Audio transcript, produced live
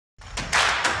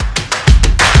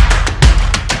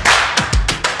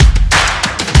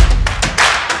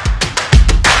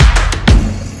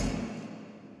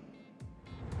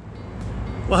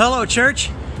Well, hello, church.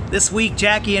 This week,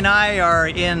 Jackie and I are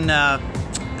in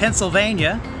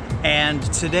Pennsylvania, and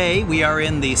today we are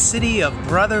in the city of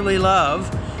brotherly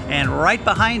love. And right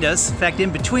behind us, in fact, in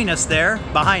between us there,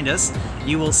 behind us,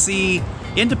 you will see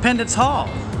Independence Hall,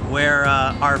 where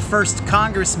our first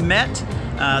Congress met.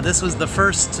 This was the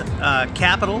first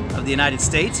capital of the United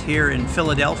States here in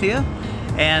Philadelphia,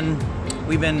 and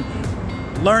we've been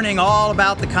learning all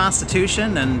about the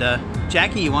Constitution. And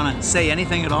Jackie, you want to say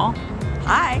anything at all?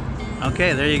 Hi.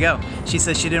 Okay, there you go. She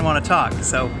says she didn't want to talk,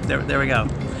 so there we go.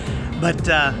 But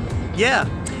yeah,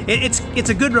 it's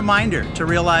a good reminder to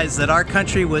realize that our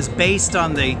country was based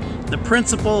on the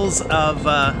principles of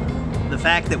the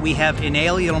fact that we have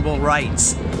inalienable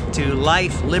rights to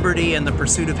life, liberty, and the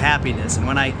pursuit of happiness. And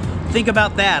when I think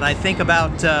about that, I think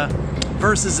about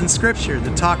verses in Scripture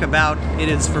that talk about it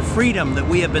is for freedom that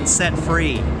we have been set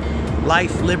free.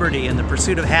 Life, liberty, and the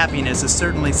pursuit of happiness is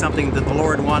certainly something that the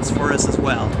Lord wants for us as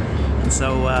well. And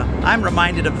so I'm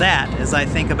reminded of that as I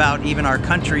think about even our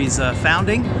country's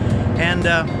founding. And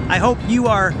I hope you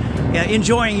are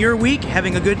enjoying your week,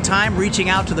 having a good time, reaching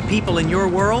out to the people in your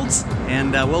worlds.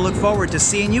 And we'll look forward to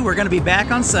seeing you. We're going to be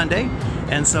back on Sunday.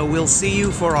 And so we'll see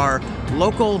you for our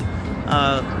local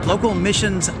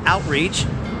missions outreach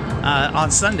on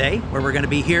Sunday, where we're going to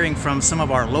be hearing from some of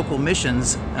our local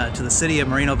missions to the city of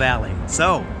Moreno Valley.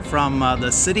 So, from the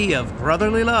city of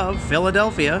brotherly love,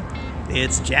 Philadelphia,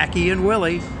 it's Jackie and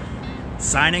Willie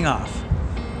signing off.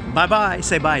 Bye-bye.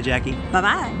 Say bye, Jackie.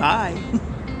 Bye-bye. Bye.